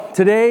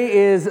Today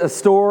is a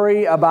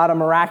story about a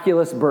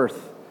miraculous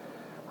birth.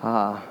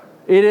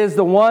 It is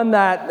the one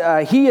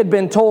that he had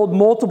been told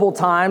multiple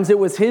times. It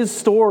was his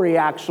story,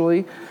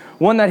 actually,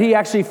 one that he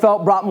actually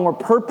felt brought more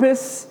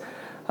purpose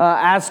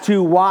as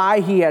to why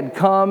he had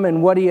come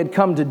and what he had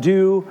come to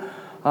do.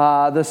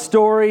 The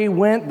story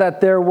went that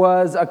there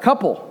was a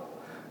couple.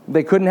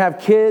 They couldn't have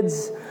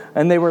kids,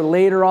 and they were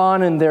later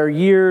on in their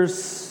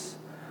years.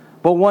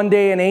 But one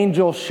day an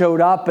angel showed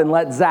up and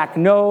let Zach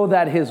know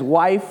that his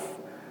wife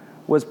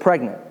was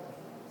pregnant.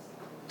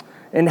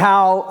 And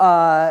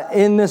how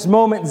in this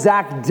moment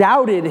Zach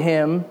doubted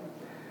him,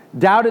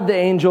 doubted the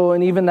angel,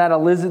 and even that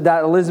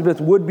Elizabeth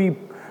would be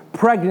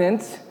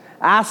pregnant,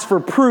 asked for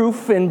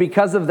proof, and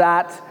because of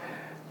that,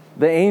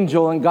 the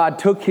angel and God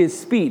took his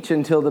speech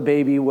until the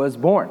baby was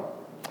born.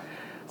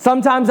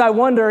 Sometimes I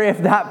wonder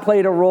if that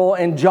played a role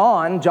in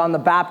John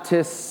the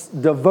Baptist's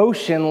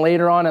devotion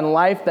later on in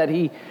life, that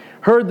he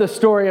heard the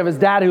story of his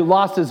dad who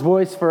lost his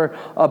voice for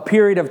a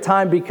period of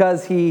time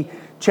because he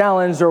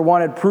challenged or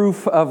wanted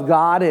proof of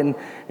God. And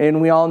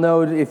we all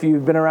know, if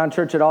you've been around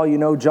church at all, you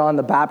know John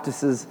the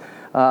Baptist's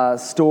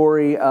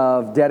story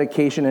of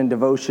dedication and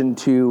devotion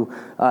to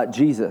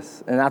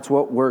Jesus. And that's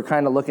what we're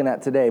kind of looking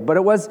at today. But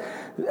it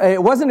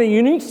wasn't a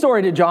unique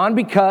story to John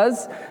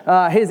because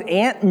his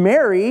Aunt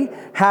Mary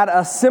had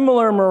a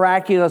similar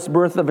miraculous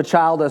birth of a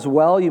child as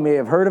well. You may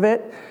have heard of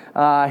it.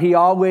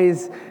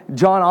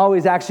 John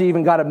always actually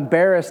even got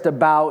embarrassed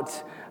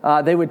about,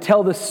 they would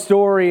tell the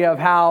story of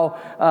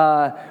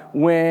how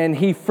when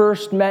he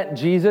first met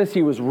Jesus,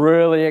 he was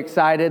really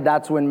excited.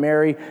 That's when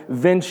Mary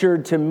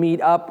ventured to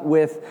meet up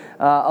with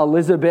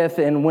Elizabeth,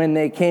 and when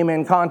they came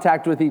in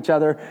contact with each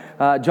other,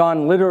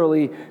 John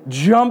literally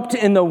jumped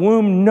in the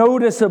womb,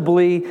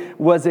 noticeably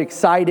was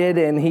excited,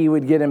 and he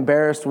would get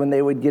embarrassed when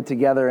they would get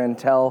together and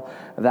tell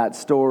that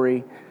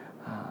story.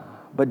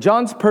 But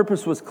John's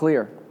purpose was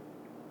clear.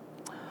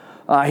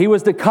 He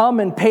was to come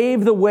and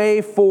pave the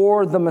way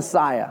for the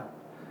Messiah.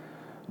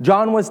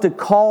 John was to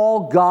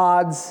call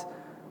God's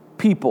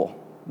people,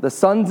 the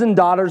sons and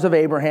daughters of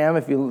Abraham,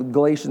 if you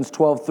Galatians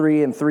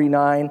 12:3 and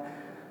 3:9.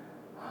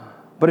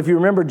 But if you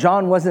remember,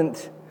 John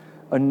wasn't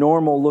a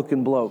normal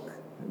looking bloke.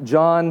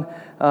 John,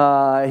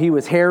 he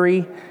was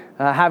hairy,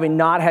 having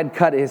not had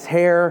cut his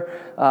hair.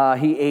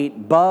 He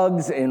ate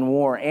bugs and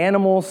wore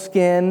animal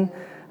skin.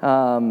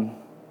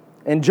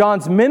 And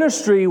John's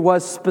ministry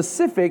was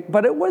specific,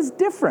 but it was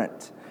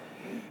different.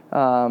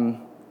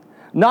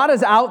 Not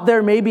as out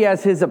there maybe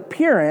as his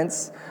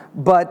appearance,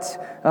 but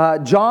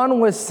John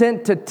was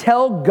sent to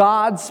tell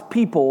God's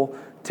people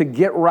to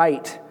get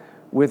right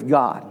with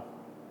God.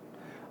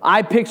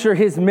 I picture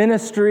his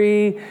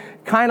ministry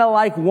kind of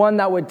like one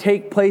that would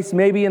take place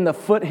maybe in the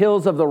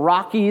foothills of the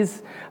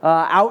Rockies,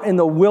 out in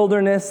the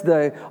wilderness,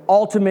 the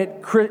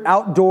ultimate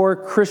outdoor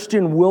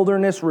Christian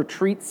wilderness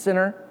retreat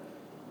center.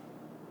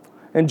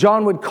 And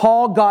John would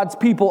call God's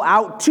people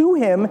out to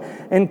him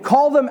and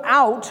call them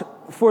out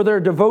for their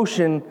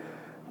devotion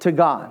to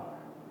God.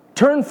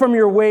 Turn from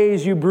your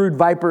ways, you brood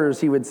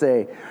vipers, he would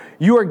say.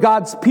 You are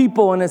God's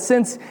people. In a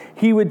sense,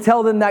 he would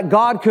tell them that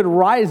God could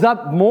rise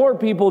up more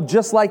people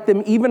just like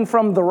them, even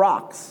from the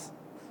rocks.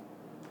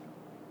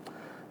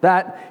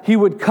 That he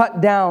would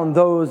cut down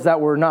those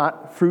that were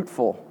not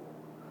fruitful.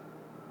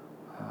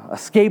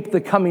 Escape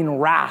the coming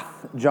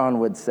wrath, John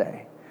would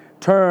say.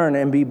 Turn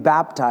and be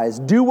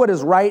baptized. Do what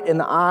is right in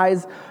the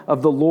eyes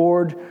of the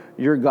Lord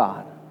your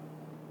God.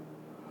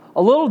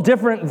 A little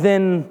different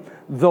than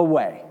the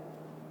way.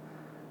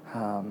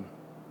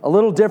 A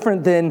little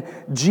different than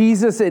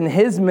Jesus in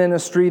his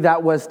ministry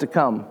that was to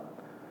come.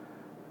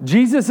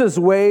 Jesus'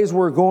 ways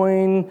were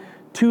going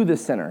to the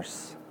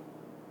sinners,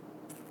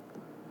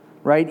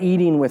 right?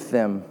 Eating with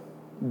them,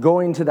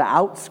 going to the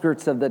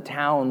outskirts of the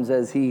towns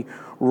as he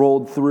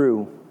rolled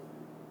through.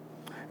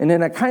 And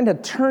in a kind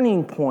of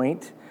turning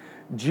point,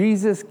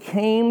 Jesus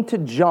came to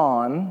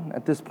John.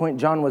 At this point,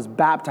 John was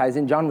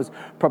baptizing. John was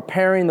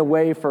preparing the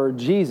way for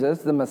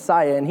Jesus, the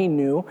Messiah, and he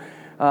knew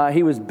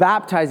he was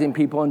baptizing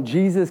people, and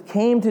Jesus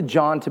came to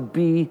John to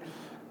be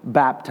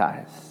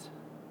baptized.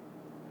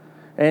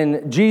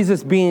 And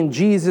Jesus being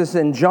Jesus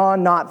and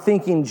John not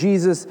thinking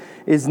Jesus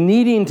is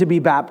needing to be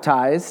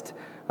baptized,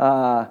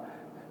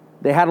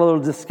 they had a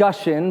little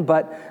discussion,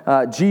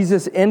 but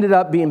Jesus ended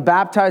up being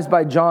baptized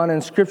by John,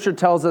 and Scripture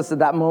tells us at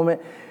that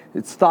moment,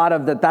 it's thought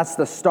of that's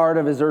the start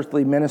of his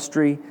earthly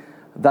ministry,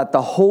 that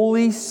the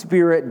Holy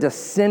Spirit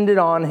descended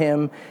on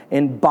him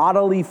in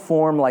bodily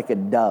form like a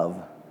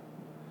dove.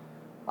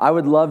 I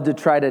would love to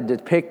try to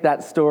depict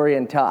that story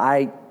until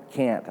I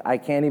can't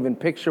even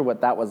picture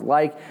what that was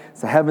like.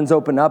 So heavens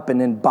open up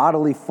and in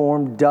bodily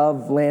form,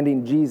 dove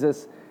landing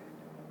Jesus.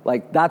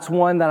 Like, that's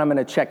one that I'm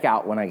going to check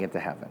out when I get to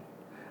heaven.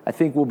 I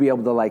think we'll be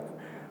able to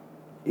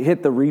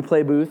hit the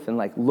replay booth and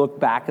look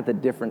back at the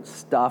different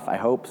stuff. I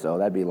hope so.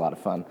 That'd be a lot of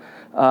fun.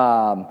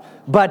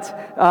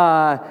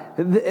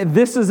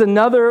 This is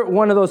another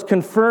one of those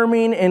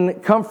confirming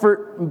and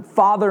comfort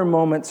father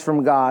moments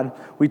from God.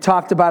 We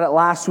talked about it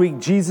last week.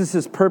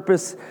 Jesus'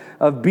 purpose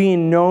of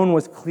being known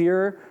was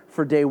clear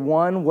for day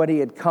one, what he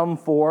had come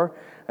for.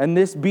 and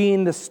this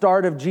being the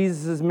start of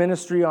Jesus'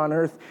 ministry on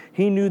earth,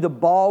 he knew the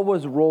ball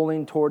was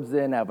rolling towards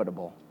the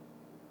inevitable.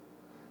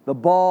 The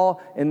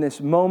ball in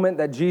this moment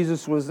that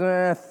Jesus was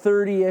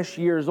 30-ish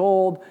years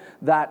old,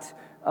 that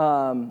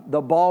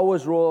the ball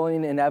was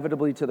rolling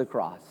inevitably to the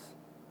cross.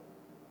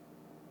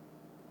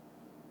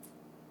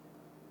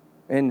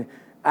 And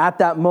at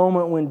that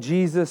moment when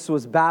Jesus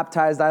was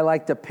baptized, I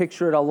like to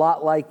picture it a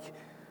lot like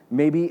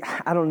maybe,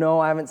 I don't know,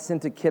 I haven't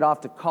sent a kid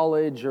off to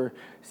college or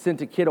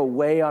sent a kid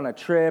away on a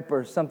trip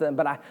or something,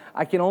 but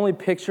I can only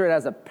picture it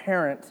as a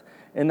parent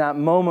in that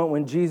moment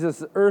when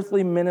Jesus'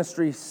 earthly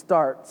ministry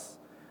starts.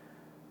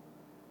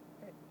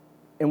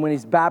 And when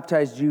he's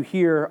baptized, you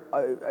hear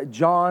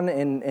John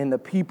and the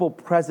people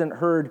present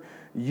heard,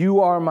 "You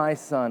are my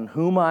son,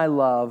 whom I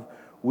love.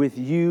 With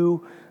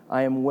you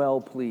I am well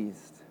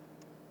pleased."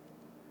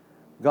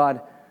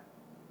 God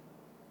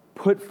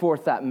put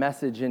forth that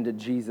message into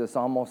Jesus,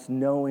 almost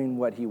knowing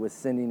what he was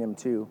sending him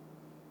to.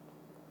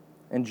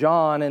 And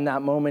John, in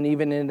that moment,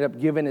 even ended up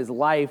giving his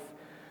life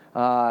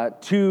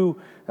to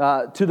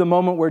the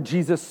moment where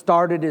Jesus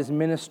started his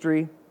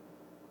ministry.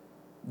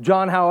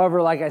 John,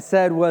 however, like I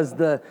said, was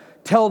the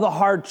tell the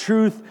hard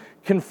truth,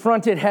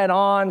 confront it head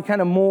on,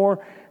 kind of more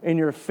in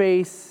your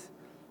face.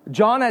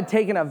 John had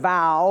taken a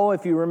vow,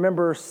 if you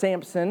remember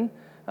Samson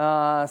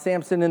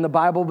in the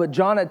Bible, but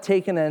John had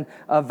taken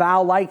a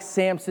vow like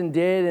Samson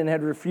did and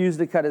had refused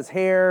to cut his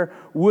hair,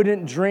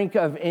 wouldn't drink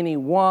of any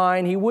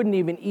wine. He wouldn't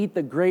even eat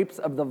the grapes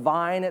of the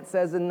vine, it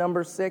says in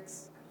number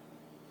 6.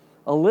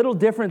 A little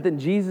different than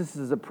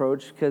Jesus'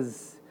 approach,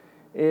 because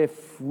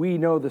if we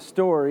know the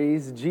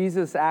stories,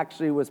 Jesus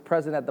actually was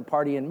present at the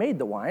party and made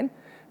the wine,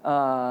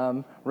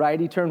 right?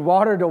 He turned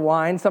water to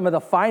wine, some of the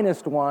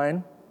finest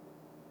wine.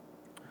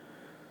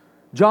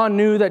 John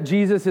knew that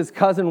Jesus, his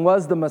cousin,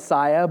 was the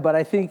Messiah, but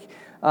I think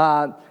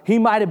he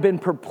might have been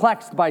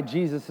perplexed by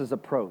Jesus'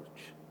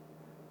 approach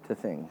to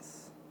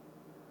things.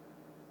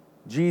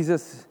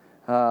 Jesus,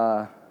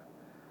 John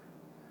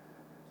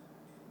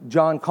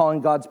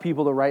calling God's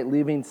people to right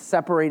living,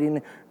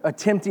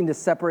 attempting to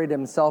separate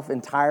himself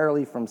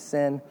entirely from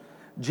sin.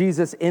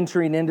 Jesus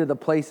entering into the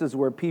places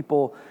where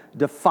people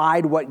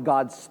defied what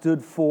God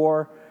stood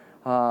for,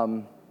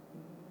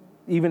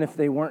 even if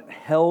they weren't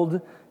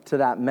held to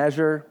that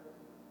measure.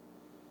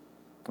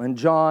 And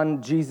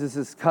John,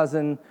 Jesus'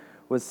 cousin,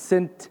 was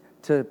sent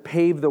to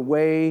pave the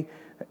way,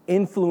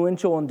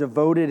 influential and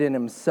devoted in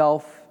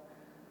himself,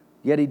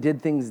 yet he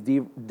did things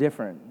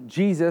different.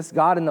 Jesus,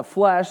 God in the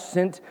flesh,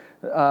 sent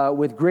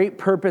with great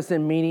purpose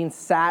and meaning,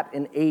 sat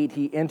and ate.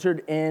 He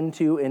entered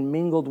into and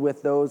mingled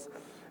with those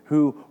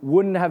who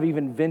wouldn't have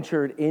even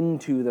ventured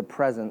into the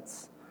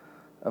presence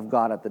of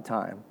God at the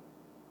time.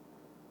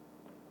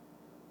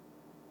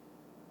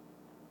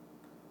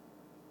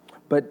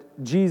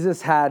 But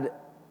Jesus had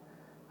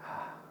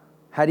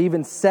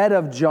even said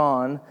of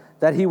John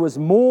that he was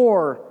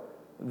more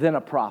than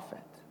a prophet,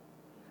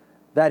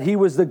 that he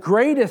was the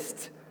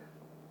greatest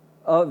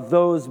of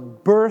those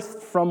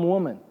birthed from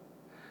woman.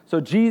 So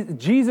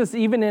Jesus,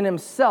 even in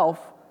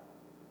himself,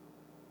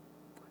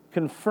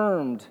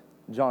 confirmed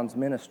John's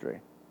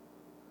ministry.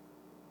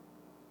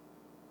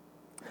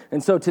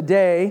 And so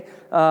today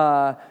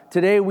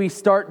we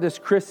start this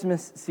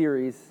Christmas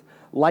series,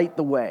 Light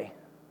the Way.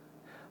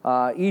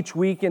 Each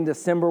week in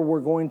December,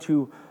 we're going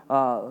to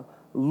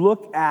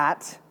look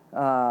at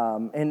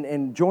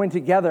and join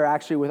together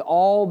actually with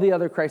all the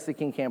other Christ the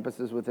King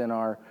campuses within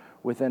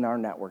our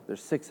network.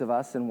 There's 6 of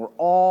us, and we're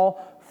all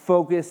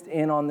focused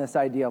in on this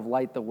idea of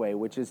light the way,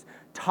 which is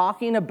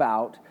talking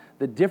about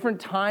the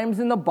different times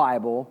in the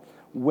Bible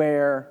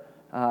where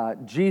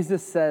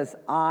Jesus says,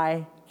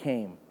 I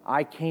came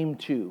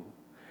to.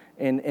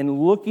 And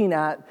looking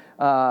at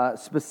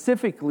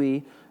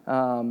specifically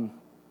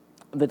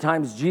the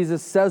times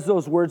Jesus says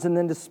those words and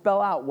then to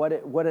spell out what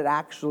it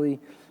actually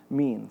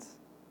means.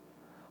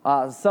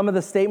 Some of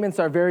the statements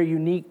are very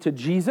unique to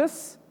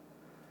Jesus.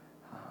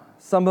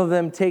 Some of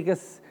them take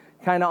us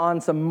kind of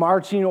on some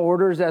marching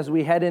orders as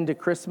we head into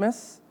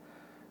Christmas.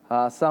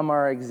 Some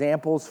are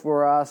examples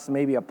for us,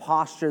 maybe a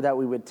posture that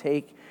we would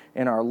take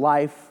in our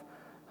life,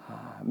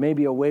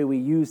 maybe a way we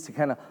use to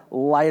kind of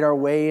light our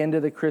way into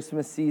the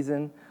Christmas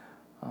season.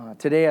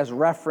 Today, as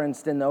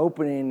referenced in the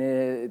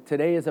opening,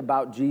 today is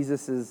about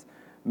Jesus'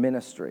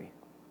 ministry.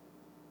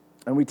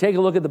 And we take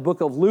a look at the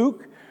book of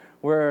Luke,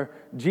 where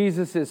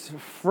Jesus is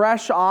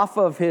fresh off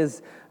of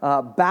his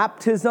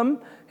baptism,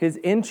 his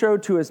intro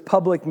to his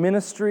public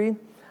ministry.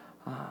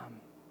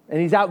 And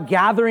he's out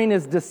gathering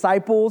his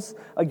disciples.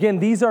 Again,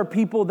 these are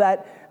people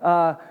that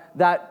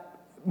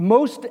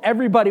most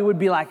everybody would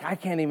be like, I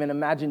can't even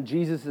imagine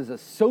Jesus is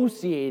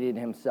associating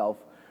himself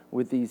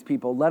with these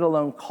people, let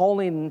alone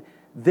calling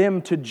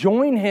them to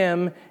join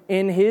him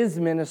in his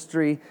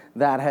ministry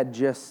that had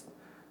just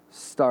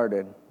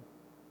started.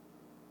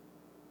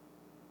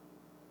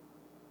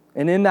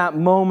 And in that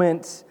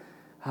moment,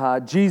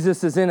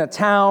 Jesus is in a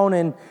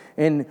town,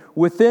 and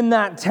within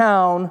that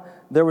town,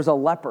 there was a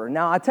leper.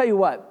 Now, I tell you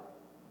what,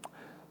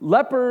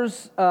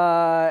 lepers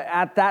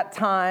at that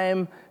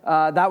time,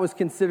 that was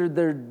considered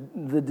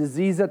the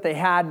disease that they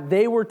had.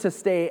 They were to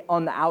stay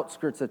on the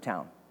outskirts of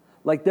town.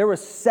 Like there were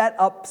set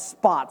up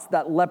spots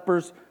that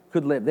lepers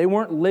could live. They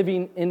weren't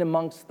living in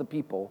amongst the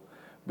people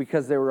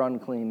because they were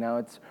unclean. Now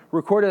it's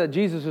recorded that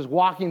Jesus is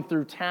walking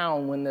through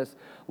town when this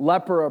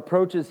leper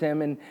approaches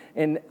him.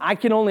 And I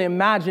can only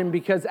imagine,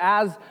 because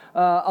as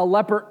a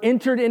leper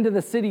entered into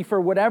the city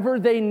for whatever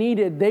they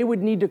needed, they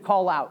would need to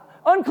call out,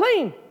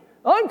 "Unclean,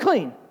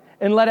 unclean,"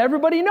 and let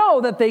everybody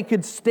know that they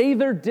could stay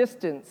their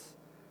distance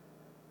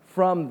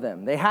from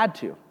them. They had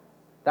to.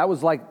 That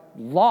was like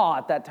law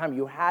at that time.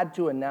 You had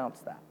to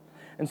announce that.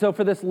 And so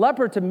for this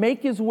leper to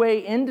make his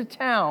way into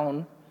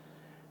town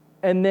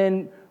and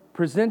then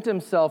present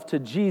himself to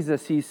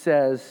Jesus, he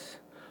says,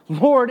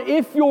 "Lord,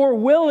 if you're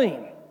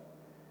willing,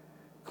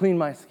 clean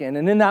my skin."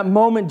 And in that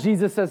moment,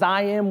 Jesus says,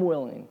 "I am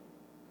willing."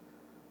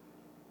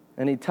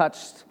 And he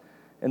touched,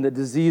 and the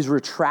disease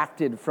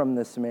retracted from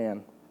this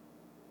man.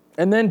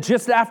 And then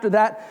just after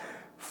that,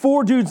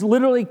 4 dudes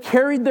literally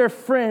carried their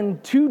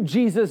friend to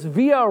Jesus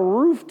via a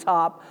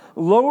rooftop,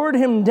 lowered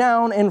him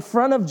down in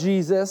front of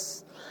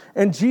Jesus,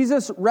 and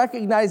Jesus,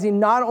 recognizing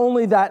not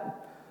only that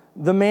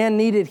the man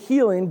needed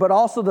healing, but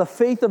also the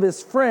faith of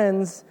his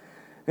friends,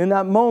 in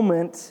that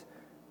moment,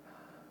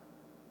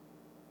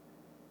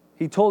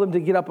 he told him to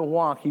get up and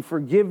walk. He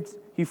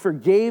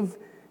forgave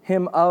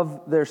him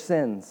of their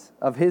sins,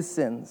 of his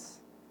sins.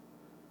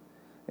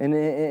 And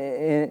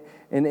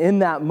in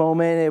that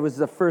moment, it was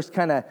the first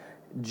kind of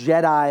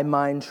Jedi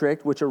mind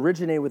trick, which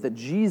originated with a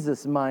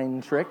Jesus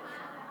mind trick,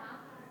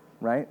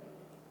 right?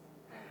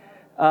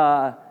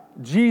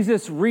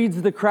 Jesus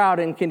reads the crowd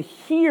and can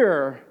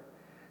hear,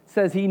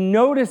 says he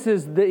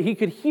notices that he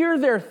could hear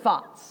their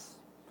thoughts,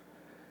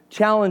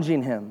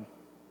 challenging him,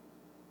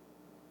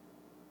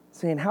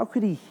 saying, how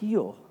could he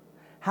heal?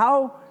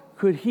 How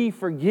could he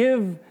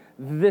forgive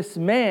this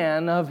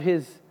man of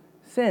his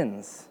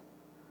sins?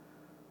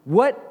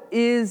 What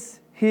is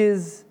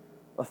his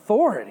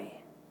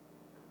authority?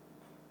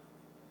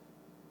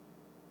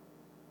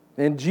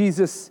 And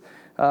Jesus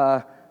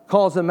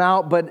calls him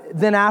out, but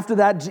then after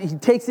that, he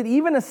takes it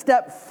even a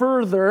step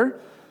further,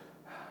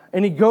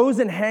 and he goes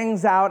and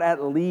hangs out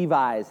at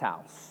Levi's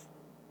house.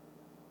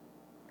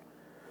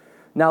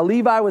 Now,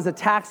 Levi was a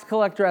tax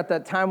collector at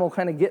that time. We'll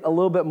kind of get a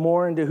little bit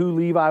more into who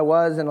Levi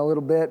was in a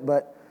little bit,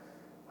 but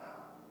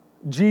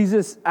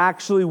Jesus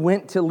actually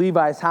went to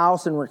Levi's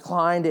house and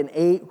reclined and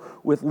ate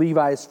with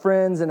Levi's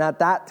friends. And at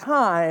that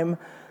time,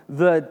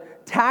 the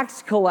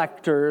tax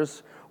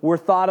collectors were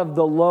thought of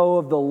the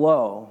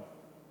low,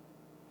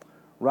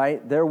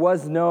 right? There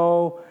was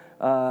no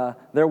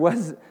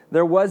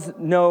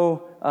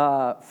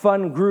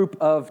fun group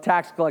of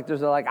tax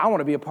collectors that are like, I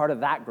want to be a part of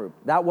that group.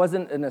 That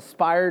wasn't an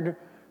aspired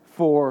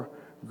for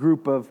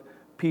group of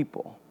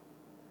people.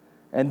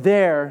 And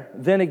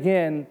then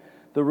again,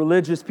 the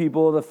religious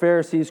people, the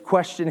Pharisees,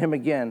 question him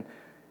again.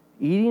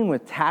 Eating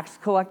with tax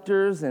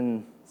collectors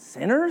and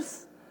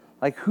sinners?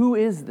 Like, who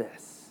is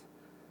this?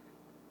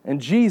 And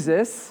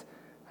Jesus,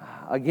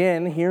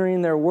 again,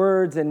 hearing their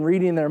words and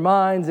reading their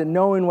minds and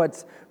knowing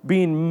what's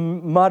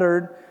being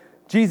muttered,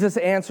 Jesus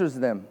answers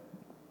them.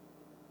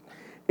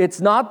 It's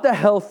not the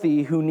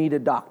healthy who need a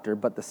doctor,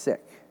 but the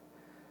sick.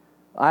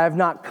 I have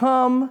not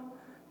come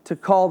to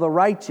call the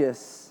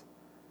righteous,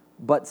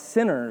 but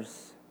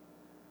sinners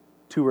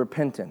to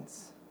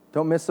repentance.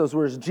 Don't miss those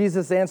words.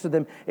 Jesus answered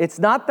them, it's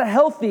not the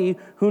healthy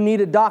who need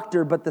a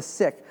doctor, but the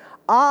sick.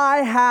 I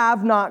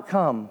have not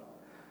come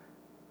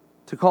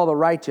to call the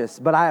righteous,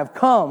 but I have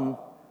come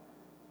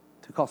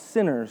to call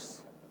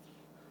sinners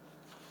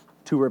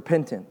to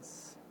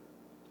repentance.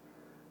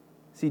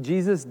 See,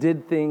 Jesus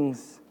did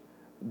things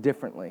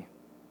differently.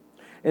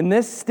 In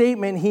this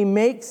statement, he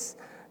makes,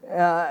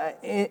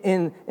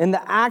 in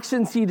the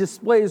actions he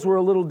displays were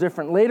a little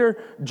different. Later,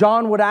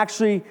 John would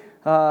actually,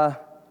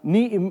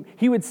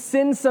 he would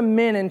send some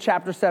men in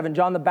chapter 7,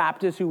 John the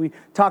Baptist, who we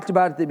talked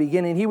about at the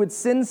beginning. He would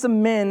send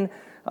some men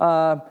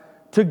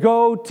to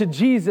go to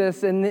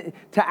Jesus and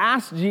to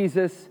ask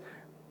Jesus,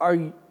 are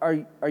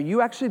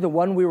you actually the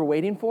one we were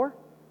waiting for?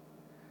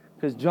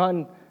 Because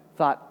John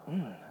thought,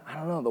 I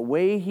don't know, the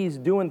way he's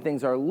doing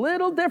things are a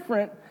little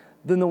different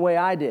than the way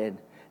I did.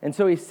 And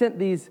so he sent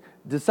these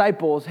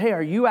disciples, hey,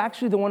 are you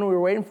actually the one we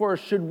were waiting for, or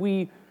should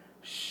we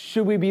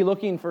be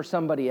looking for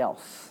somebody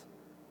else?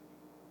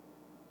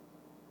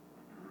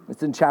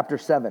 It's in chapter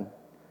 7.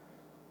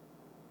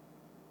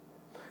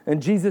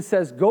 And Jesus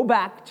says, go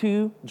back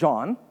to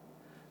John.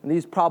 And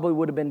these probably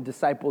would have been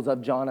disciples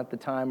of John at the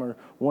time, or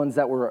ones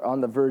that were on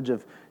the verge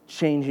of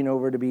changing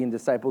over to being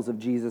disciples of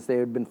Jesus. They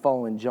had been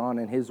following John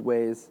and his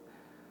ways.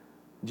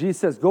 Jesus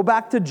says, go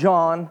back to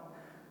John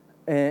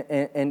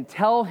and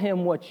tell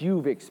him what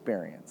you've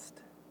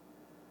experienced.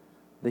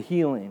 The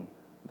healing,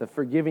 the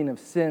forgiving of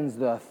sins,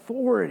 the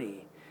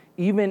authority,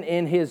 even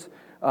in his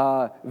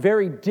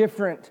very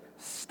different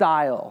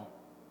style.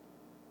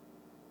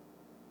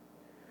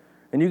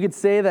 And you could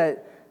say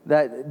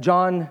that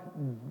John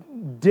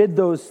did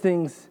those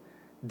things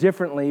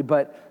differently,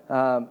 but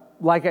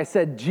like I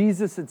said,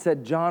 Jesus had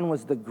said John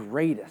was the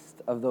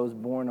greatest of those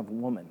born of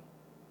woman.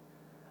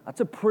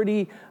 That's a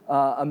pretty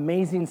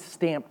amazing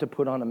stamp to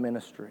put on a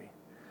ministry.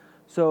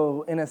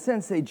 So in a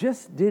sense, they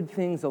just did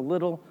things a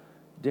little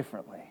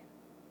differently.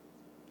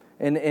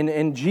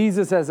 And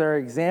Jesus as our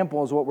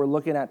example is what we're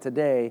looking at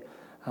today,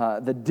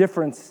 the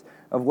difference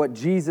of what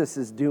Jesus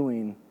is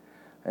doing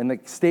and the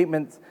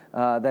statement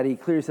that he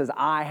clearly says,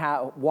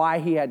 why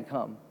he had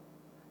come.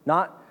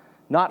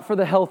 Not for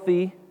the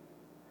healthy,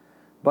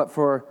 but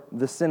for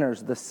the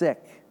sinners, the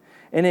sick.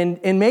 And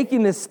in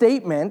making this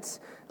statement,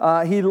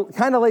 he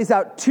kind of lays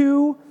out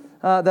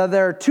that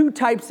there are two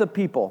types of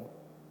people.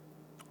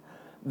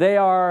 There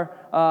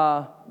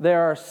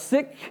are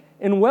sick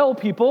and well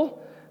people,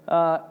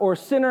 or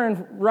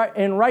sinner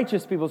and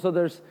righteous people. So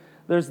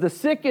there's the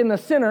sick and the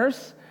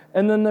sinners,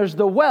 and then there's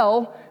the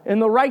well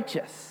and the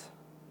righteous.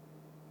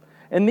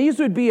 And these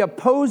would be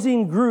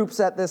opposing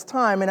groups at this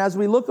time. And as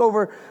we look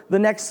over the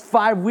next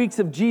 5 weeks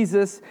of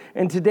Jesus,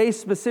 and today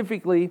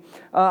specifically,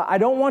 I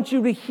don't want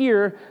you to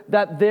hear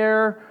that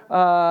there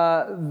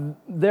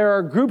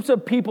are groups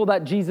of people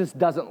that Jesus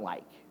doesn't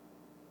like.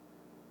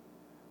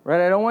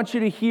 Right? I don't want you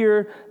to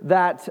hear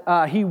that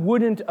he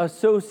wouldn't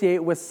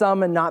associate with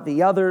some and not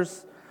the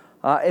others.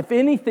 If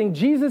anything,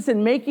 Jesus,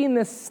 in making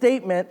this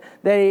statement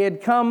that he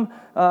had come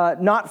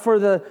not for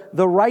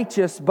the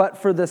righteous, but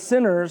for the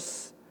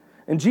sinners,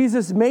 and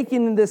Jesus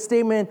making this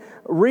statement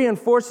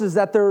reinforces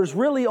that there's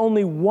really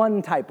only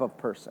one type of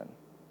person.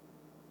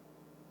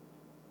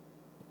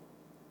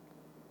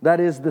 That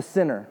is the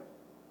sinner.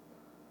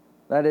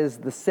 That is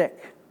the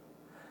sick.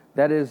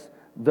 That is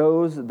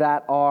those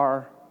that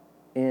are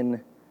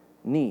in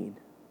need.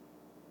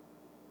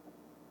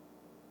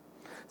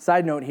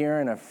 Side note here,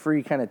 and a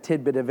free kind of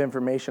tidbit of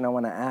information I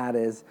want to add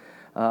is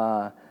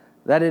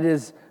that it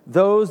is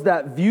those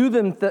that view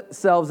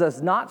themselves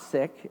as not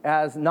sick,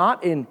 as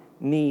not in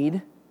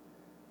need,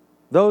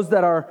 those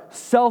that are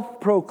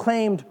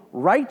self-proclaimed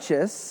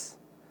righteous.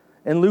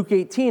 In Luke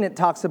 18, it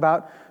talks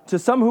about, to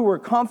some who were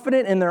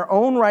confident in their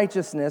own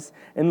righteousness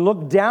and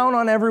looked down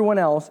on everyone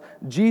else,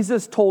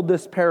 Jesus told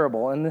this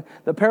parable. And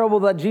the parable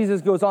that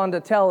Jesus goes on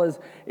to tell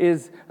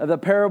is the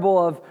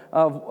parable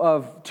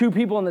of two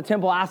people in the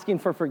temple asking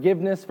for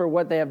forgiveness for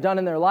what they have done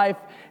in their life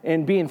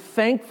and being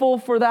thankful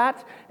for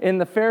that. And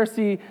the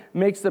Pharisee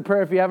makes the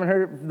prayer, if you haven't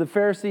heard it, the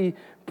Pharisee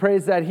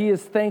prays that he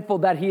is thankful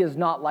that he is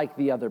not like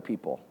the other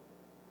people,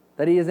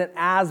 that he isn't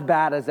as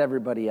bad as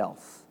everybody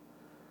else.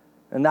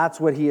 And that's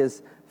what he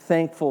is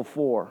thankful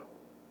for.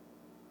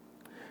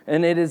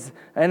 And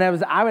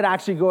I would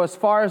actually go as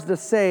far as to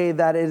say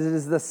that it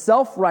is the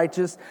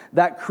self-righteous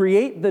that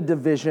create the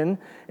division,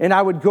 and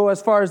I would go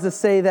as far as to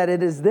say that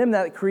it is them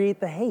that create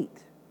the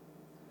hate,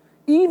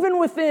 even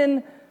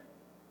within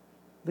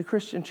the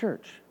Christian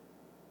church.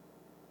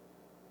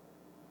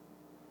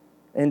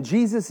 And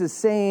Jesus is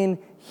saying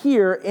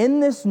here in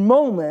this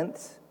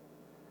moment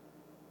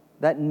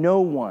that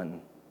no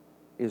one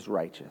is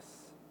righteous.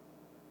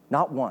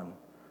 Not one.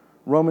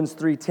 Romans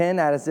 3:10,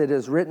 as it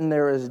is written,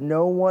 there is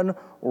no one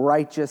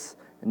righteous,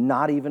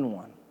 not even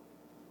one.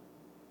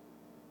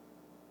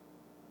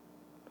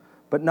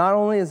 But not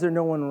only is there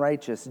no one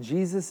righteous,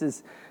 Jesus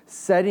is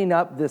setting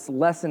up this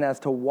lesson as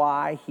to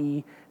why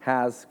he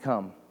has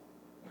come.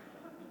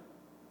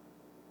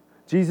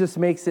 Jesus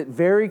makes it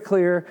very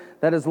clear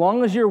that as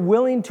long as you're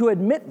willing to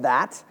admit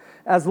that,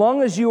 as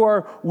long as you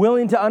are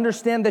willing to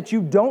understand that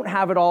you don't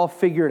have it all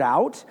figured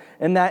out,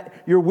 and that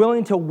you're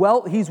willing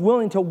to he's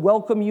willing to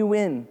welcome you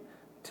in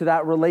to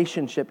that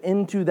relationship,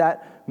 into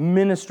that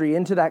ministry,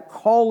 into that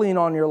calling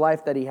on your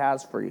life that he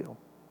has for you.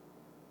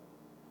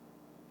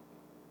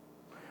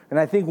 And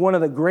I think one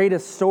of the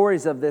greatest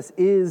stories of this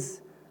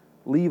is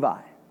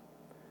Levi.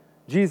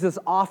 Jesus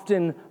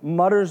often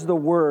mutters the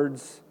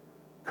words,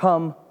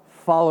 "Come,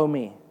 follow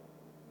me."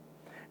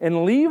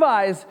 And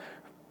Levi's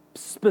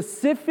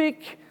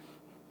specific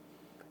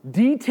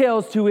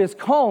details to his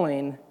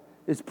calling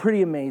is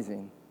pretty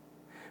amazing.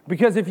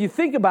 Because if you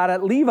think about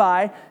it,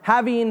 Levi,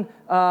 having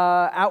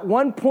at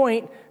one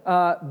point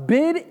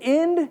bid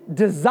and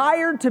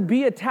desired to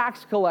be a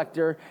tax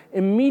collector,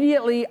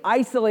 immediately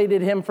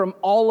isolated him from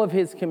all of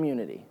his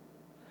community.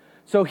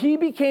 So he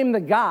became the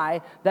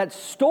guy that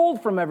stole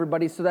from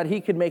everybody so that he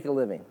could make a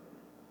living.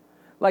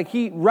 Like,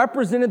 he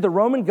represented the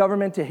Roman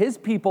government to his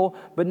people,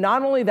 but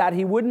not only that,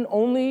 he wouldn't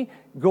only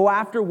go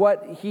after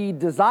what he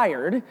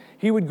desired,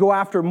 he would go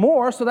after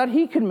more so that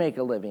he could make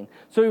a living.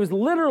 So he was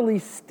literally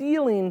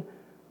stealing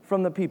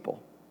from the people.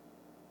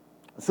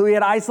 So he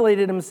had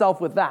isolated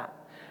himself with that.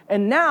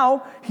 And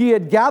now he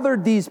had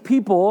gathered these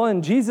people,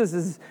 and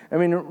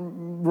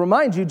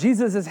remind you,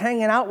 Jesus is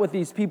hanging out with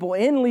these people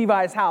in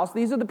Levi's house.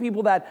 These are the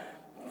people that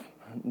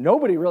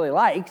nobody really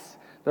likes.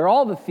 They're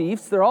all the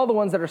thieves. They're all the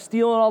ones that are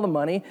stealing all the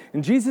money.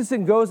 And Jesus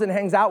goes and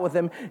hangs out with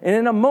them. And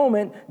in a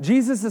moment,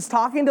 Jesus is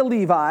talking to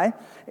Levi,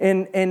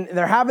 and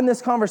they're having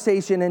this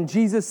conversation, and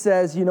Jesus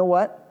says, "You know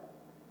what?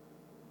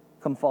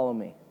 Come follow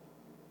me."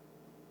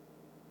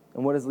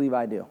 And what does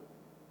Levi do?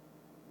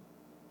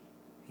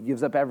 He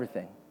gives up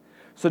everything.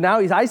 So now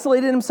he's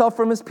isolated himself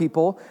from his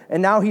people,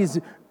 and now he's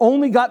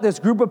only got this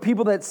group of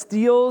people that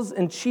steals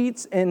and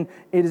cheats and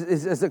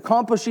is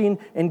accomplishing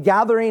and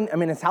gathering. I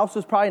mean, his house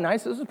was probably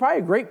nice. This was probably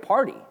a great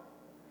party.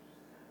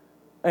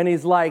 And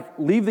he's like,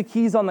 leave the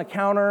keys on the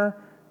counter.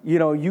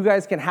 You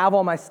guys can have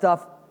all my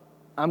stuff.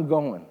 I'm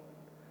going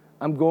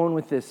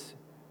with this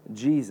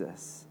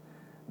Jesus.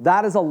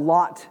 That is a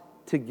lot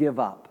to give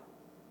up.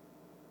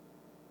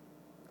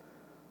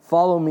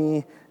 Follow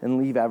me and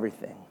leave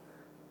everything.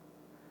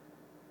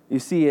 You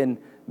see, in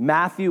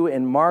Matthew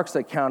and Mark's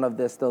account of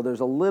this, though,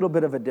 there's a little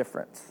bit of a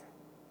difference.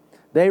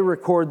 They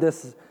record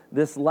this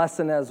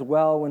lesson as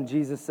well when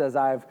Jesus says,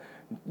 I've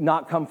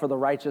not come for the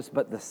righteous,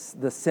 but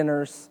the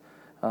sinners.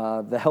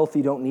 The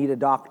healthy don't need a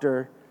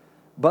doctor.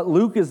 But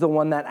Luke is the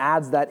one that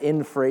adds that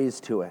end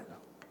phrase to it.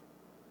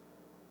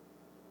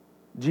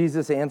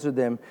 Jesus answered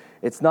them,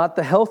 it's not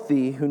the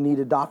healthy who need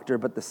a doctor,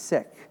 but the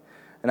sick.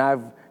 And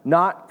I've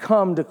not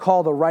come to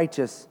call the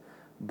righteous,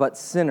 but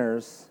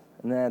sinners.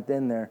 And then at the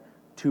end there,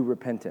 to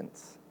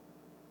repentance.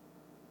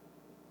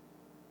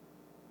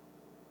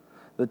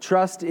 The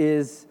truth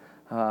is,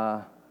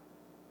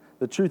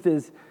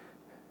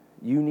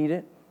 you need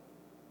it.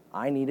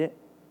 I need it.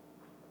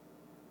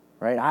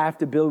 Right? I have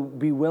to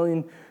be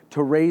willing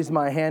to raise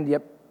my hand.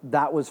 Yep,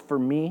 that was for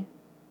me.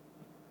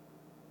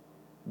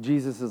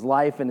 Jesus'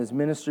 life and his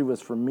ministry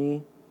was for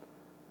me.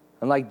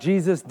 And like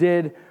Jesus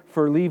did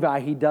for Levi,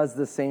 he does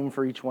the same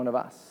for each one of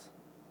us.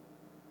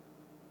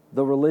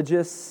 The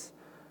religious,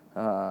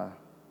 the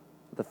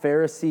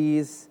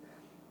Pharisees,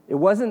 it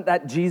wasn't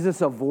that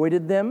Jesus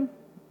avoided them,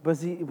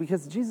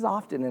 because Jesus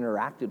often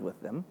interacted with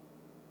them.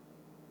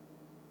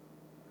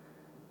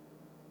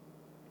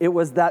 It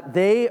was that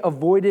they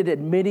avoided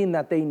admitting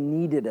that they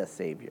needed a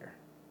Savior.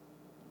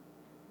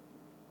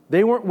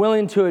 They weren't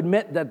willing to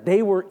admit that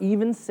they were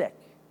even sick.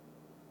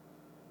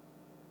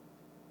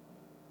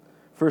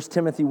 1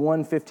 Timothy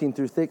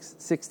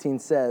 1:15-16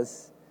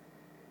 says,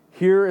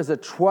 here is a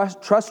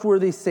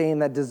trustworthy saying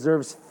that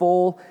deserves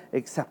full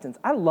acceptance.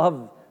 I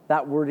love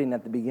that wording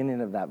at the beginning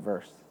of that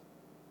verse.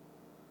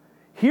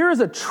 Here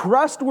is a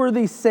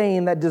trustworthy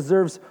saying that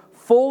deserves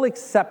full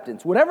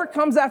acceptance. Whatever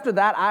comes after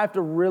that, I have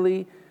to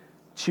really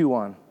chew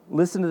on.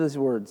 Listen to these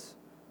words.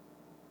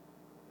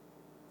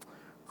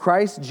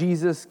 Christ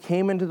Jesus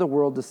came into the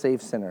world to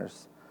save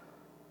sinners,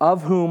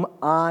 of whom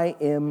I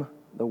am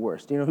the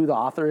worst. Do you know who the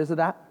author is of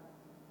that?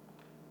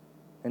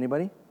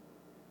 Anybody?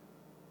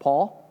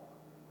 Paul,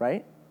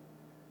 right?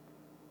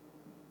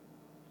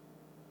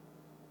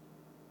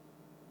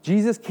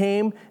 Jesus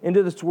came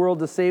into this world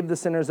to save the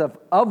sinners,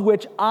 of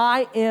which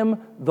I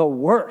am the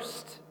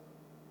worst.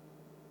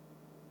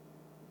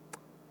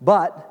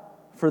 But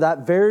for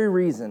that very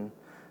reason,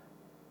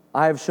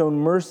 I have shown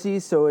mercy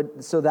so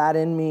that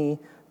in me,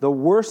 the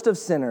worst of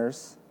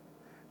sinners,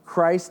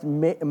 Christ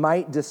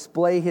might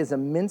display his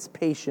immense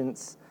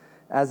patience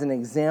as an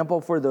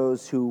example for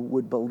those who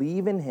would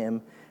believe in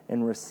him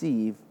and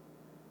receive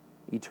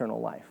eternal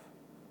life.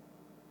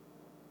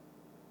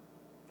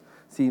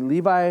 See,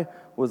 Levi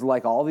was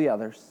like all the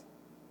others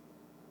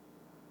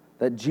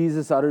that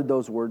Jesus uttered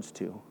those words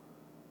to.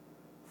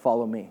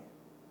 Follow me.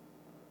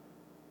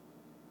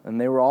 And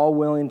they were all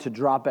willing to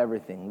drop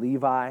everything.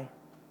 Levi,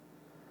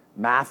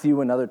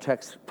 Matthew, another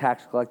tax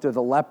collector,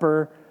 the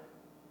leper,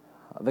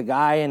 the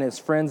guy and his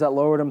friends that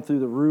lowered him through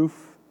the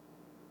roof,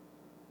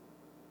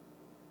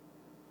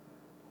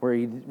 where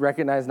he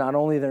recognized not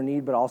only their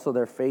need, but also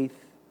their faith.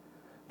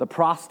 The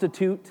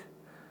prostitute,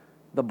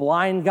 the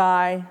blind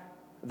guy,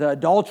 the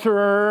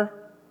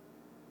adulterer.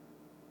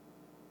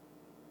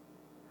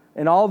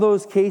 In all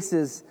those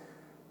cases,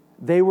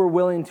 they were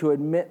willing to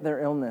admit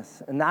their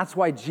illness. And that's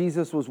why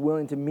Jesus was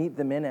willing to meet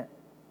them in it.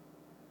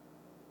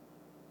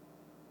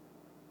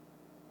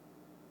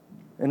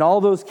 In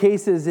all those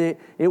cases, it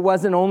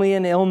wasn't only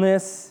an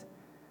illness.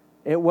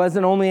 It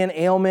wasn't only an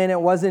ailment.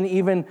 It wasn't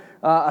even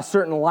a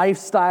certain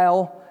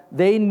lifestyle.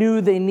 They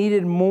knew they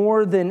needed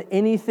more than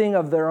anything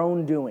of their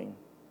own doing.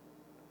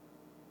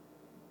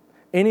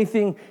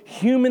 Anything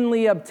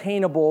humanly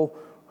obtainable,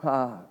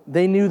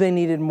 they knew they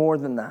needed more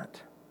than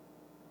that.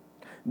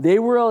 They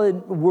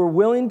were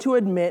willing to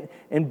admit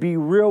and be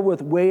real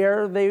with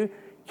where they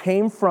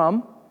came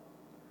from,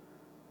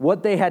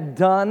 what they had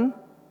done,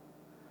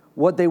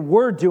 what they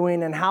were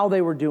doing, and how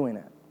they were doing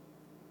it.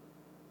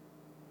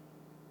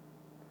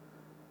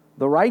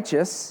 The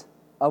righteous,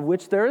 of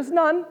which there is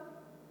none,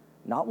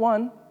 not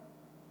one,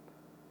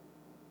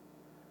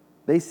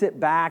 they sit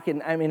back,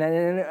 and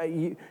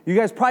you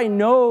guys probably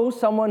know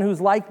someone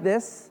who's like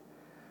this,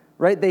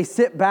 right? They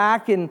sit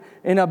back and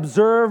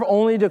observe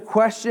only to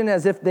question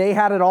as if they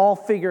had it all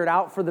figured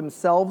out for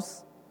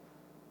themselves.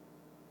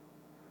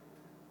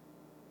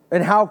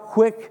 And how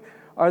quick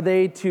are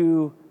they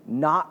to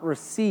not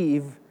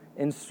receive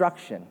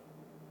instruction?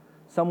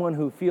 Someone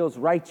who feels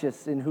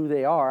righteous in who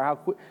they are,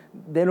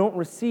 they don't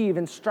receive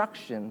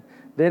instruction.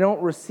 They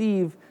don't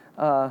receive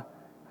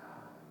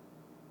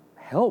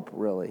help,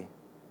 really.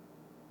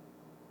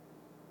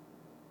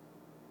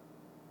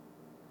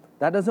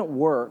 That doesn't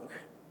work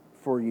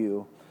for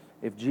you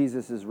if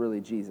Jesus is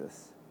really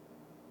Jesus.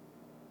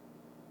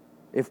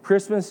 If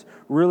Christmas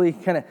really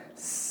kind of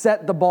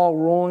set the ball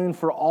rolling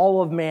for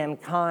all of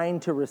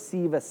mankind to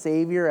receive a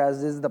Savior,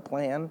 as is the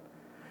plan,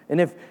 and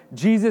if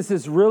Jesus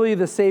is really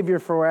the Savior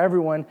for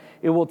everyone,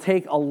 it will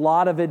take a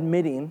lot of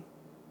admitting.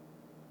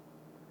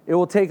 It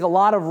will take a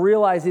lot of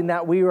realizing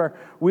that we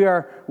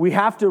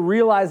have to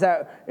realize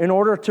that in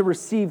order to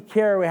receive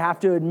care, we have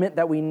to admit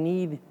that we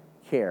need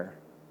care,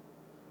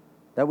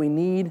 that we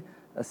need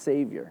a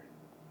Savior.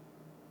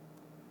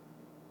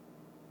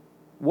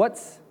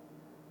 What's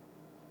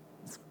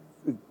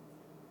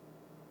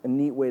a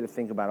neat way to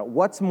think about it?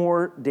 What's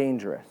more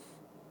dangerous?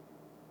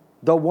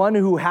 The one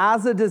who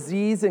has a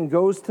disease and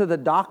goes to the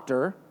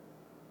doctor,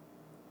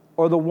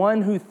 or the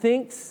one who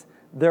thinks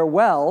they're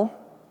well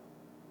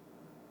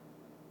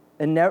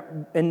and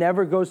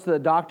never goes to the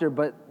doctor,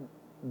 but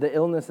the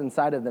illness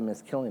inside of them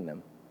is killing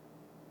them?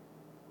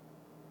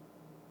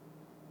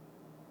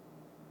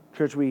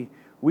 Church,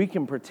 we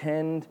can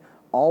pretend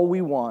all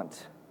we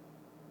want.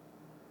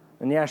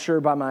 And yeah, sure,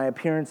 by my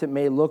appearance, it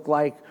may look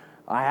like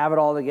I have it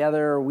all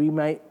together, or we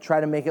might try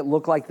to make it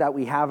look like that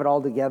we have it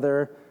all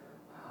together.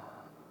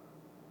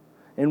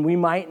 And we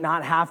might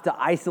not have to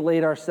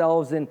isolate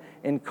ourselves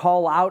and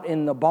call out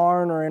in the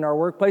barn or in our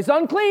workplace,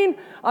 unclean,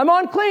 I'm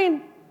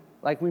unclean.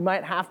 Like we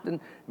might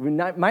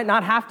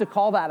not have to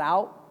call that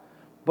out.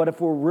 But if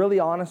we're really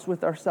honest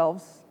with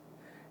ourselves,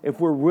 if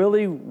we're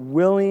really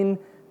willing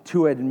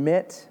to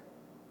admit,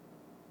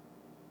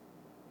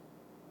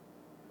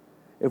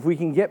 if we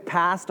can get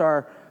past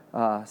our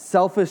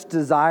selfish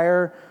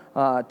desire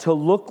to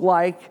look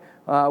like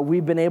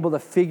we've been able to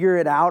figure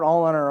it out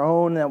all on our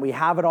own, that we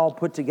have it all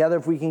put together,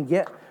 if we can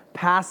get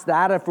past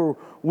that, if we're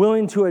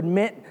willing to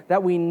admit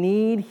that we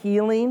need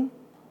healing,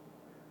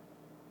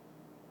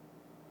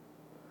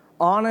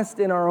 honest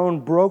in our own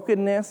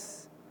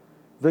brokenness,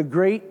 the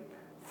great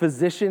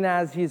physician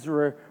as he's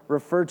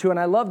referred to. And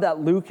I love that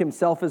Luke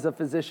himself is a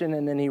physician,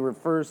 and then he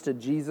refers to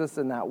Jesus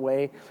in that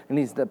way, and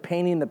he's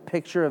painting the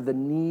picture of the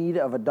need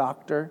of a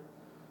doctor.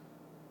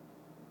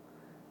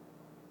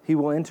 He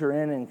will enter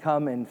in and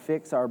come and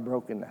fix our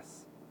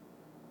brokenness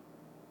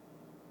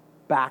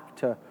back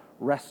to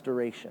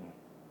restoration.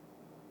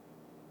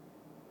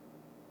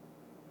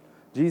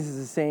 Jesus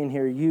is saying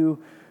here, you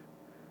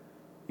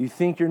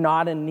think you're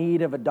not in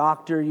need of a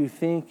doctor, you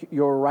think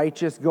you're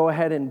righteous, go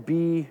ahead and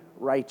be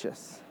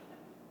righteous.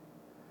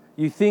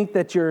 You think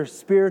that you're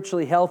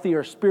spiritually healthy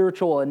or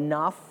spiritual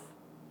enough,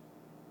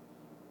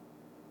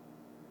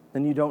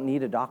 then you don't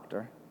need a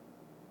doctor.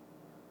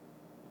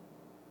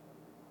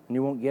 And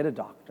you won't get a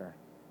doctor.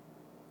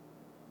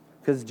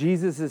 Because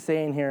Jesus is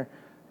saying here,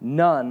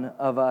 none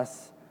of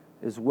us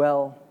is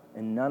well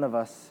and none of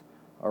us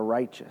are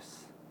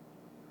righteous.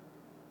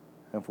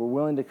 And if we're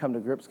willing to come to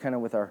grips kind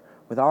of with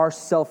our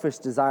selfish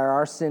desire,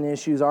 our sin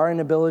issues, our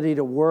inability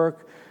to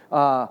work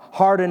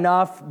hard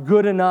enough,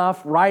 good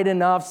enough, right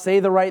enough, say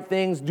the right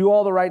things, do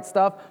all the right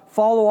stuff,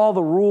 follow all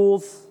the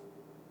rules,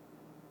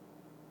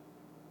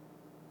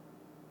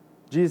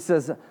 Jesus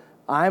says,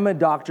 I'm a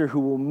doctor who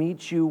will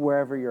meet you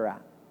wherever you're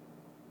at.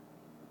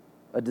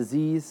 A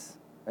disease,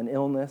 an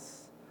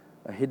illness,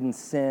 a hidden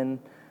sin,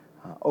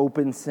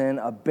 open sin,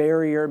 a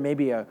barrier,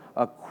 maybe a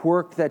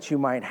quirk that you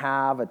might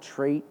have, a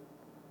trait,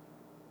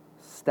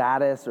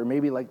 status, or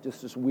maybe like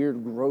just this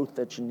weird growth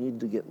that you need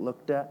to get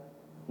looked at.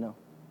 No,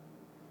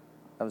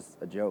 that was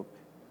a joke.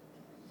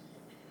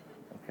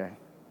 Okay.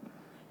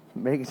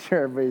 Making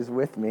sure everybody's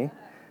with me.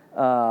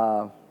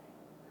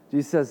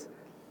 Jesus says,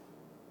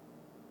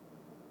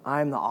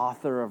 I'm the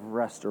author of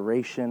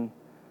restoration.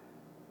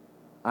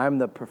 I'm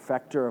the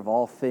perfecter of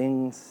all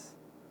things.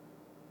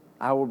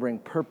 I will bring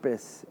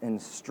purpose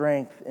and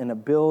strength and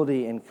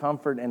ability and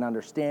comfort and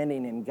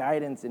understanding and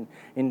guidance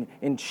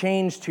and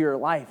change to your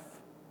life.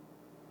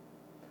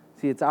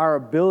 See, it's our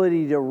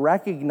ability to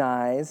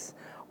recognize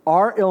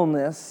our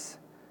illness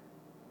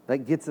that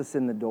gets us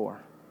in the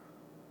door.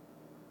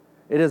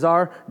 It is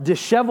our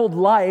disheveled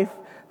life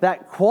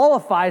that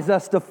qualifies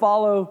us to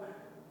follow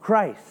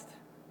Christ.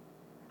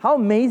 How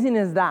amazing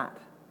is that?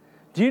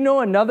 Do you know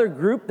another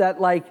group that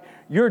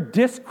your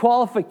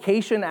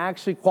disqualification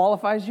actually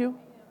qualifies you?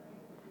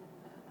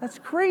 That's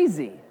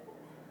crazy.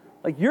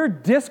 Your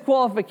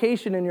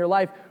disqualification in your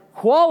life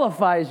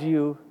qualifies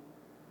you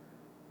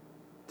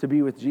to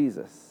be with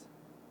Jesus.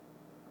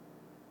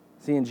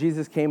 See, and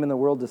Jesus came in the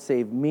world to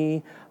save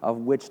me, of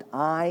which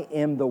I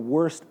am the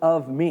worst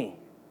of me.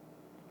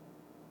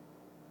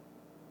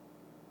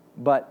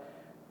 But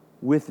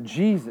with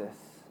Jesus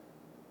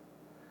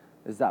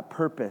is that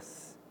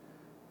purpose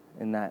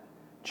and that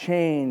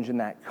change and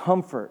that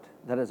comfort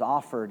that is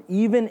offered,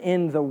 even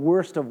in the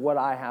worst of what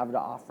I have to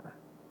offer.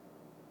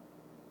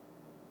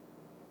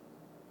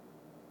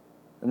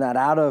 And that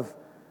out of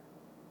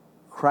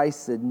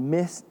Christ's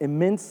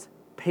immense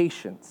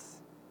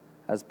patience,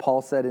 as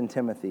Paul said in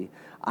Timothy,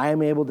 I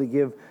am able to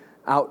give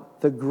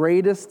out the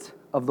greatest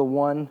of the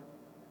one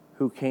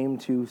who came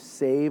to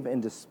save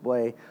and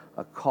display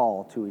a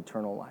call to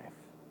eternal life.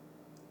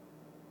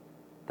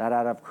 That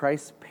out of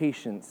Christ's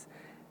patience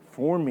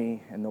for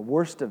me and the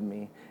worst of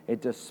me,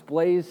 it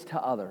displays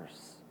to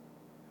others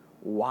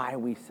why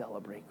we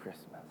celebrate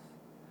Christmas,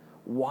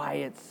 why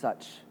it's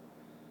such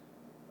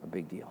a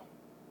big deal.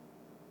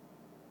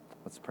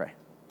 Let's pray.